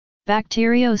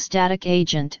Bacteriostatic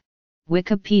agent,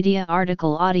 Wikipedia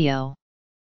article audio.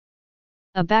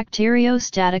 A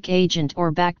bacteriostatic agent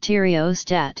or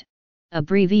bacteriostat,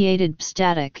 abbreviated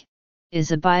BStatic,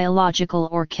 is a biological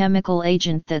or chemical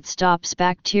agent that stops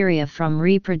bacteria from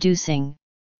reproducing,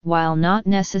 while not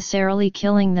necessarily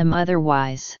killing them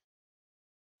otherwise.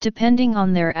 Depending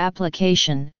on their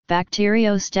application,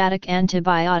 bacteriostatic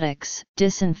antibiotics,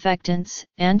 disinfectants,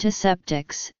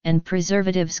 antiseptics, and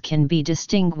preservatives can be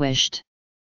distinguished.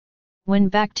 When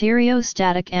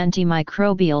bacteriostatic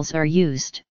antimicrobials are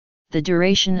used, the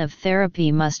duration of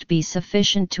therapy must be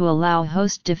sufficient to allow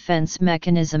host defense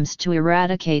mechanisms to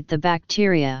eradicate the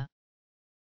bacteria.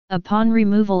 Upon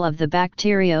removal of the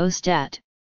bacteriostat,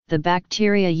 the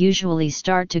bacteria usually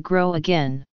start to grow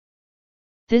again.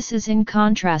 This is in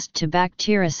contrast to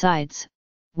bactericides,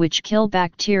 which kill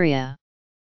bacteria.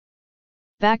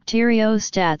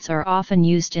 Bacteriostats are often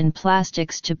used in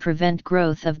plastics to prevent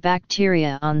growth of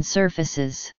bacteria on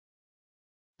surfaces.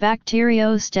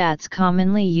 Bacteriostats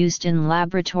commonly used in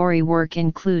laboratory work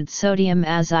include sodium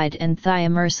azide and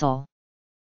thiamersyl.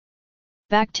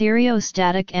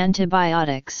 Bacteriostatic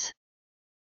antibiotics.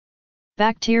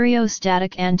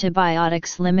 Bacteriostatic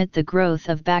antibiotics limit the growth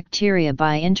of bacteria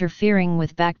by interfering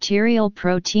with bacterial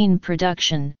protein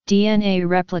production, DNA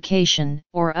replication,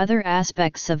 or other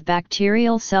aspects of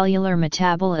bacterial cellular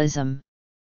metabolism.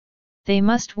 They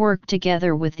must work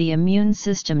together with the immune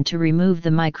system to remove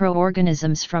the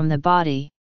microorganisms from the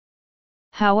body.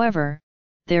 However,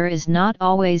 there is not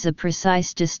always a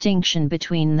precise distinction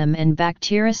between them and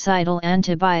bactericidal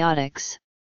antibiotics.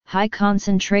 High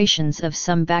concentrations of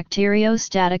some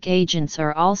bacteriostatic agents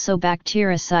are also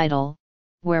bactericidal,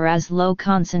 whereas low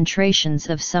concentrations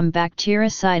of some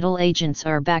bactericidal agents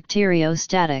are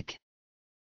bacteriostatic.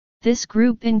 This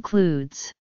group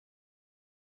includes